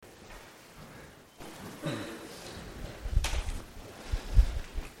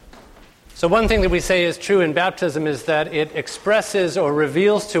So one thing that we say is true in baptism is that it expresses or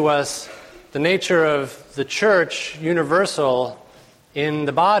reveals to us the nature of the church universal in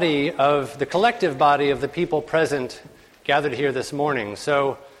the body of the collective body of the people present gathered here this morning.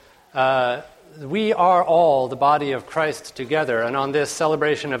 So we are all the body of Christ together, and on this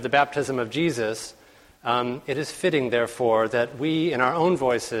celebration of the baptism of Jesus, it is fitting, therefore, that we, in our own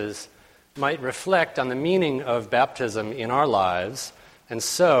voices, might reflect on the meaning of baptism in our lives. And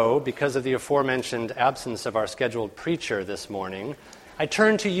so, because of the aforementioned absence of our scheduled preacher this morning, I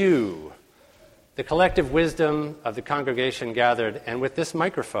turn to you, the collective wisdom of the congregation gathered, and with this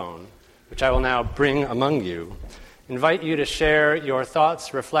microphone, which I will now bring among you, invite you to share your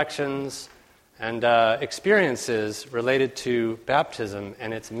thoughts, reflections, and experiences related to baptism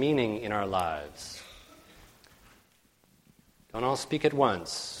and its meaning in our lives. Don't all speak at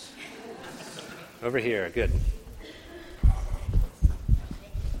once. Over here, good.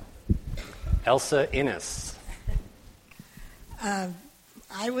 Elsa Innes. I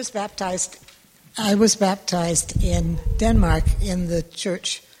was baptized in Denmark in the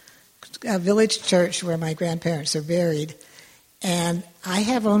church, village church where my grandparents are buried, and I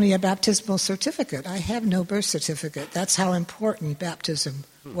have only a baptismal certificate. I have no birth certificate. That's how important baptism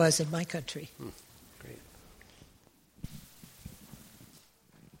was in my country. Great.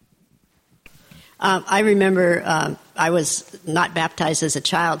 I remember I was not baptized as a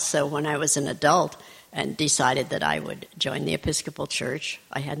child, so when I was an adult and decided that I would join the Episcopal Church,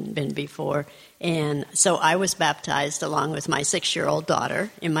 I hadn't been before, and so I was baptized along with my 6-year-old daughter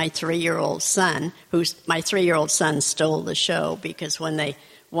and my 3-year-old son, my 3-year-old son stole the show because when they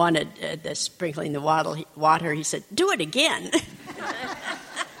wanted the sprinkling the water, he said, "Do it again."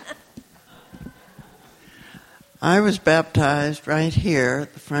 I was baptized right here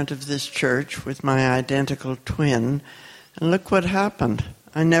at the front of this church with my identical twin, and look what happened.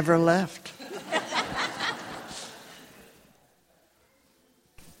 I never left.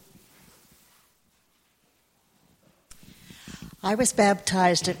 I was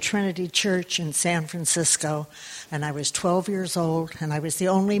baptized at Trinity Church in San Francisco, and I was 12 years old, and I was the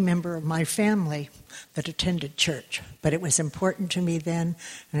only member of my family that attended church. But it was important to me then,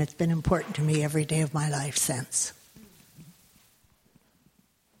 and it's been important to me every day of my life since.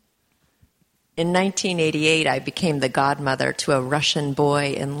 In 1988, I became the godmother to a Russian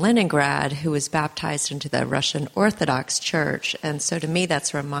boy in Leningrad who was baptized into the Russian Orthodox Church. And so to me,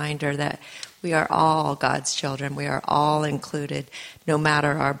 that's a reminder that we are all God's children. We are all included, no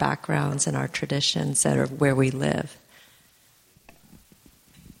matter our backgrounds and our traditions or where we live.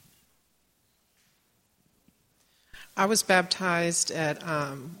 I was baptized at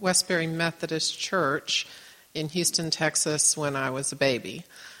Westbury Methodist Church in Houston, Texas, when I was a baby,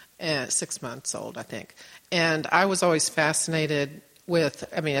 6 months old, I think. And I was always fascinated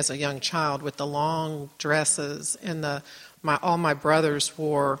as a young child, with the long dresses and all my brothers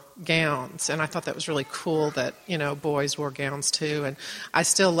wore gowns, and I thought that was really cool that, boys wore gowns too. And I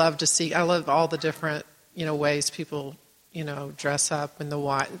still love I love all the different, ways people, dress up and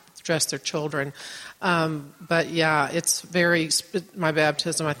dress their children. But yeah, it's my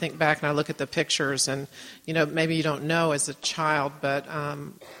baptism, I think back and I look at the pictures and, maybe you don't know as a child, but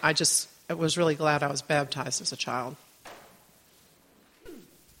I was really glad I was baptized as a child.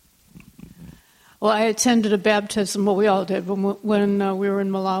 Well, I attended a baptism, we all did, when we were in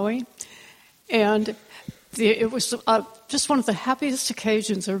Malawi. And it was just one of the happiest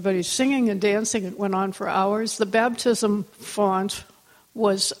occasions. Everybody's singing and dancing. It went on for hours. The baptism font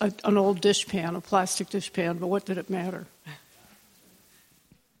was an old dishpan, a plastic dishpan, but what did it matter?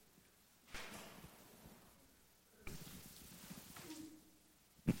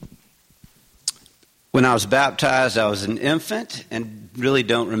 When I was baptized, I was an infant and really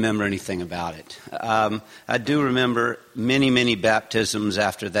don't remember anything about it. I do remember many, many baptisms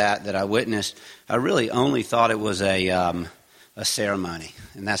after that I witnessed. I really only thought it was a ceremony,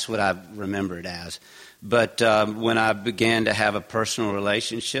 and that's what I remember it as. But when I began to have a personal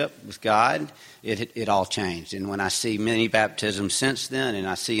relationship with God, it all changed. And when I see many baptisms since then, and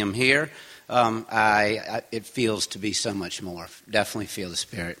I see them here, it feels to be so much more. Definitely feel the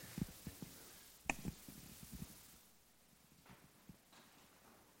Spirit.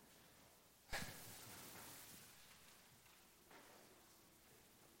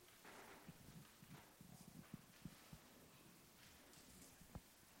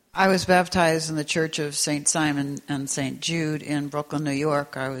 I was baptized in the Church of St. Simon and St. Jude in Brooklyn, New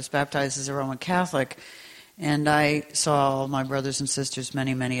York. I was baptized as a Roman Catholic, and I saw all my brothers and sisters,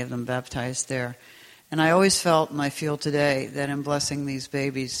 many, many of them baptized there. And I always felt, and I feel today, that in blessing these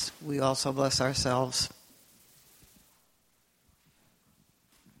babies, we also bless ourselves.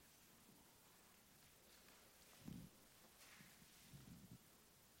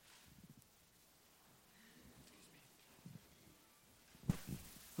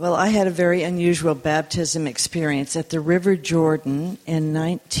 Well, I had a very unusual baptism experience at the River Jordan in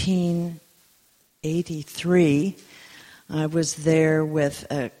 1983. I was there with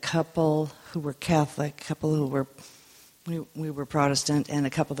a couple who were Catholic, a couple who were, we were Protestant, and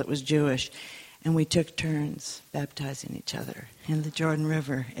a couple that was Jewish. And we took turns baptizing each other in the Jordan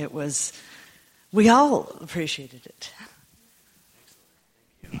River. It was, we all appreciated it.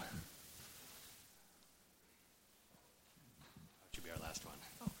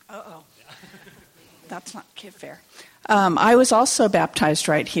 Uh-oh. That's not fair. I was also baptized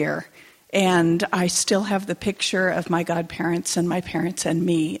right here, and I still have the picture of my godparents and my parents and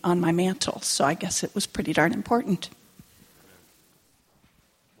me on my mantle, so I guess it was pretty darn important.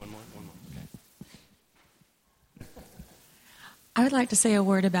 One more. Okay. I would like to say a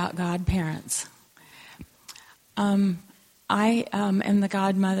word about godparents. I am the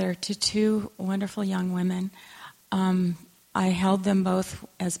godmother to two wonderful young women. I held them both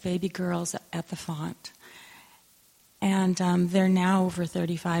as baby girls at the font. And they're now over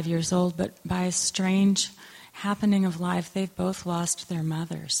 35 years old, but by a strange happening of life, they've both lost their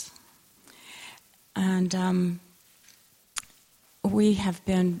mothers. And we have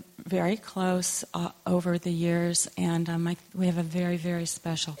been very close over the years, and we have a very, very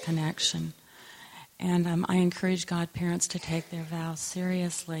special connection. And I encourage godparents to take their vows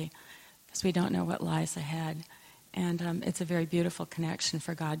seriously, because we don't know what lies ahead. And it's a very beautiful connection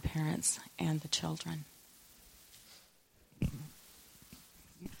for godparents and the children.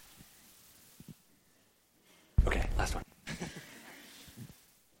 Okay, last one.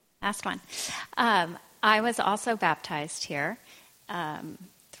 Last one. I was also baptized here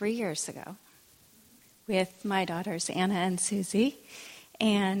 3 years ago with my daughters Anna and Susie.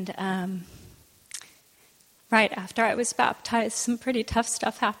 And right after I was baptized, some pretty tough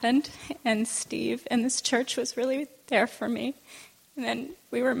stuff happened, and Steve and this church was really there for me. And then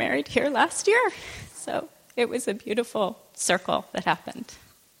we were married here last year, so it was a beautiful circle that happened.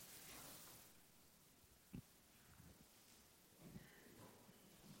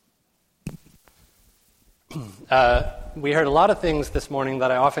 We heard a lot of things this morning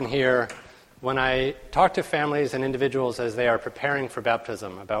that I often hear when I talk to families and individuals as they are preparing for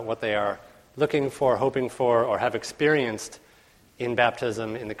baptism about what they are looking for, hoping for, or have experienced in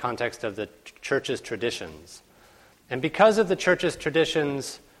baptism in the context of the church's traditions. And because of the church's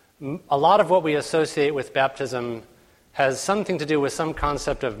traditions, a lot of what we associate with baptism has something to do with some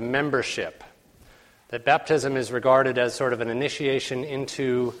concept of membership. That baptism is regarded as sort of an initiation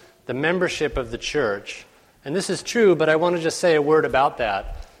into the membership of the church. And this is true, but I want to just say a word about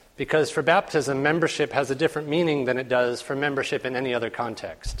that, because for baptism, membership has a different meaning than it does for membership in any other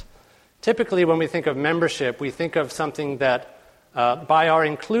context. Typically, when we think of membership, we think of something that, by our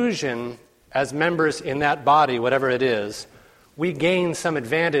inclusion as members in that body, whatever it is, we gain some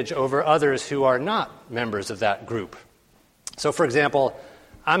advantage over others who are not members of that group. So, for example,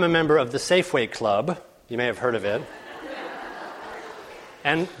 I'm a member of the Safeway Club. You may have heard of it.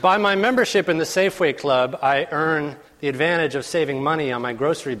 And by my membership in the Safeway Club, I earn the advantage of saving money on my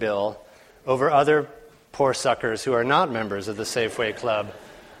grocery bill over other poor suckers who are not members of the Safeway Club,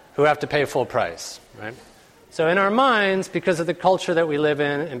 who have to pay full price, right? So in our minds, because of the culture that we live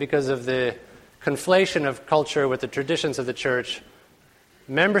in and because of the conflation of culture with the traditions of the church,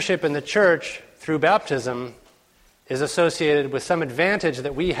 membership in the church through baptism is associated with some advantage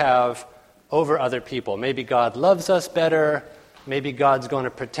that we have over other people. Maybe God loves us better. Maybe God's going to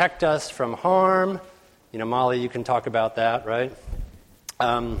protect us from harm. You know, Molly, you can talk about that, right?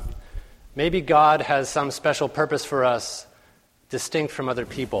 Maybe God has some special purpose for us distinct from other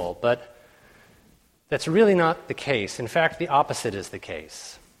people, but that's really not the case. In fact, the opposite is the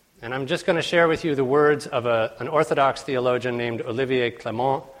case. And I'm just going to share with you the words of an Orthodox theologian named Olivier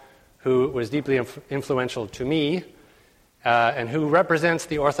Clement, who was deeply influential to me, and who represents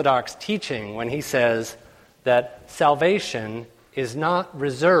the Orthodox teaching when he says that salvation is not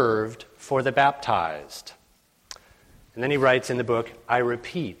reserved for the baptized. And then he writes in the book, I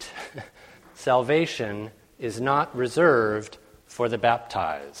repeat, salvation is not reserved for the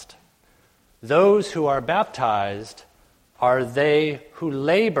baptized. Those who are baptized are they who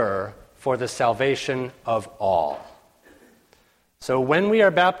labor for the salvation of all. So when we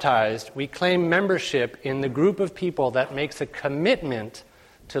are baptized, we claim membership in the group of people that makes a commitment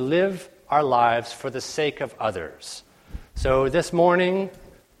to live our lives for the sake of others. So this morning,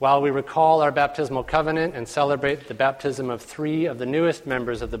 while we recall our baptismal covenant and celebrate the baptism of 3 of the newest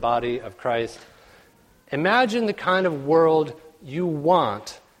members of the body of Christ, imagine the kind of world you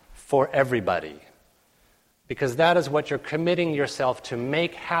want for everybody. Because that is what you're committing yourself to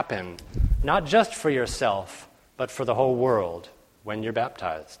make happen, not just for yourself, but for the whole world. when you're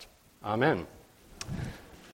baptized. Amen.